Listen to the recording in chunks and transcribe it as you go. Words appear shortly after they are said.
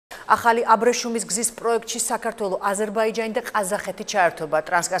ახალი აბრეშუმის გზის პროექტში საქართველო, აზერბაიჯანი და ყაზახეთი ჩაერთვება.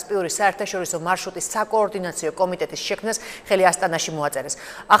 ტრანსკასპიური საერთაშორისო მარშრუტის საკოორდინაციო კომიტეტის შექმნას ხელი ასტანაში მოაწერეს.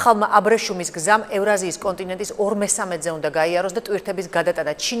 ახალმა აბრეშუმის გზამ ევრაზიის კონტინენტის 2/3-ზე უნდა გაიაროს და ტვირთების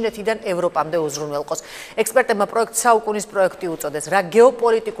გადატანა ჩინეთიდან ევროპამდე უზრუნველყოს. ექსპერტებმა პროექტს საუკუნის პროექტი უწოდეს. რა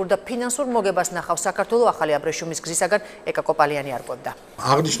გეოპოლიტიკურ და ფინანსურ მოგებას ნახავს საქართველო ახალი აბრეშუმის გზისაგან, ეკა კოპალიანი არკვევდა.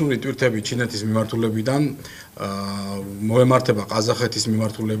 აღნიშნული ტვირთები ჩინეთის მიმართულებიდან მოემართება ყაზახეთის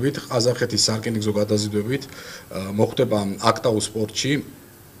მიმართულებით, ყაზახეთის სარკინიგზო გადაზიდვებით, მოხდება აქტაუს პორტში.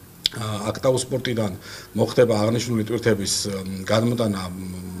 აქტაუს პორტიდან მოხდება აღნიშნული ტვირთების გადმოტანა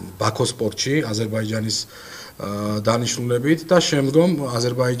ბაქოს პორტში, აზერბაიჯანის დანიშნულებით და შემდგომ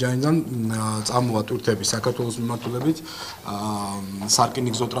აზერბაიჯანიდან წამოვა ტვირთები საქართველოს მიმართულებით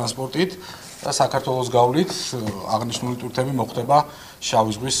სარკინიგზო ტრანსპორტით და საქართველოს გავლით აღნიშნული ტვირთები მოხდება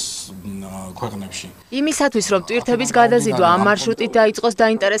შავი ზღვის ქვეყნებში. იმისათვის, რომ ტვირთების გადაზიდვა ამ მარშრუტით დაიწყოს,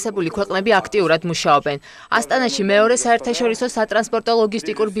 დაინტერესებული ქვეყნები აქტიურად მუშაობენ. ასტანაში მეორე საერთაშორისო სატრანსპორტო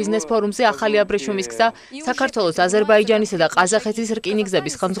ლოგისტიკურ ბიზნეს ფორუმზე ახალი აბრეშუმის გზა საქართველოს, აზერბაიჯანისა და ყაზახეთის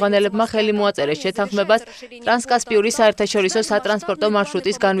რკინიგზების ხელმძღვანელებმა ხელი მოაწერეს შეთანხმებას ტრანსკასპიური საერთაშორისო სატრანსპორტო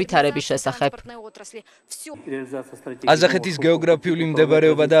მარშრუტის განვითარების შესახებ. ყაზახეთის გეოგრაფიული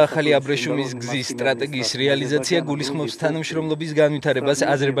მდებარეობა და ახალი აბრეშუმის გზის სტრატეგიის რეალიზაცია გულისხმობს თანამშრომლობის განვითარებას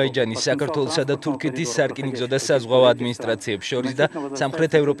აზერბაიჯანის, საქართველოსა და თურქეთის სარკინიგზო და საზღვაო ადმინისტრაციებს შორის და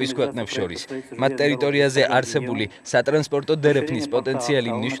სამხრეთ ევროპის ქვეყნებს შორის. მათ ტერიტორიაზე არსებული სატრანსპორტო დერეფნის პოტენციალი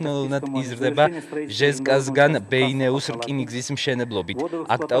მნიშვნელოვნად იზრდება ჟეზკაზგან ბეინეუს რკინიგზის მშენებლობით,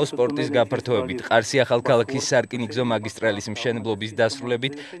 აქტაუს პორტის გაფართოებით, ყარსი ახალქალაქის სარკინიგზო მაგისტრალის მშენებლობის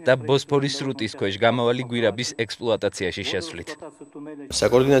დასრულებით და ბოსფორის სრუტის ქვეშ გამავალი გვირაბის ექსპლუატაციაში შესვლით.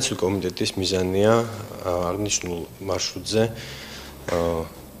 საკოორდინაციო კომიტეტის მიზანია აღნიშნულ მარშრუტზე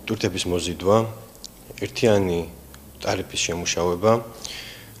ტვირთების მოზიდვა, ერთიანი ტარიფის შემუშავება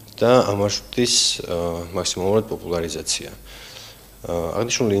და ამ მარშრუტის მაქსიმალურად პოპულარიზაცია.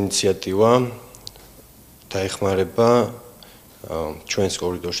 აღნიშნული ინიციატივა დაეხმარება ჩვენს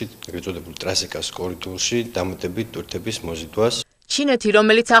კორიდორში, ეგრეთ წოდებულ ტრასიკას კორიდორში დამატებით ტვირთების მოზიდვას. ჩინეთი,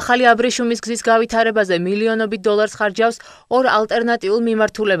 რომელიც ახალი აბრეშუმის გზის გავითარებაზე მილიონობით დოლარს ხარჯავს, ორ ალტერნატიულ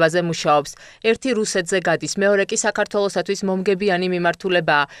მიმართულებაზე მუშაობს. ერთი რუსეთზე გადის, მეორე კი საქართველოსათვის მომგებიანი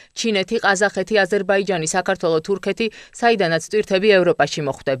მიმართულებაა. ჩინეთი, ყაზახეთი, აზერბაიჯანი, საქართველო, თურქეთი, საიდანაც ტვირთები ევროპაში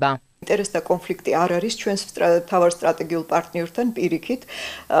მოხვდება. ინტერესთა კონფლიქტი არ არის ჩვენს მთავარ სტრატეგიულ პარტნიორთან პირიქით.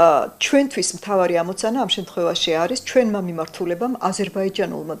 ჩვენთვის მთავარი ამოცანა ამ შემთხვევაში არის ჩვენმა მიმართულებამ,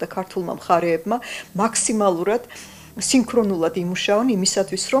 აზერბაიჯანულმა და ქართულმა მხარეებმა მაქსიმალურად სინქრონულად იმუშაონ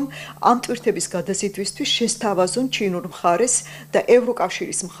იმისათვის, რომ ამ ტვირთების გადაზიდვისთვის შესთავაზონ ჩინურ მხარეს და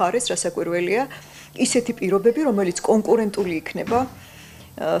ევროკავშირის მხარეს, რასაკვირველია, ისეთი პირობები, რომელიც კონკურენტული იქნება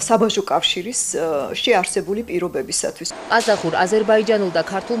საბაჟო კავშირის შეარსებული პირობებისათვის. ყაზახურ, აზერბაიჯანულ და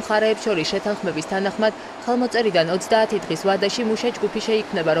ქართულ მხარეებს შორის შეთანხმების თანახმად ხელმოწერიდან 30 დღის ვადაში მუშა ჯგუფი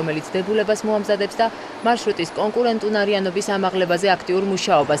შეიქმნება, რომელიც დებულებას მოამზადებს და მარშრუტის კონკურენტუნარიანობის ამაღლებაზე აქტიურ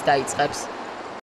მუშაობას დაიწყებს.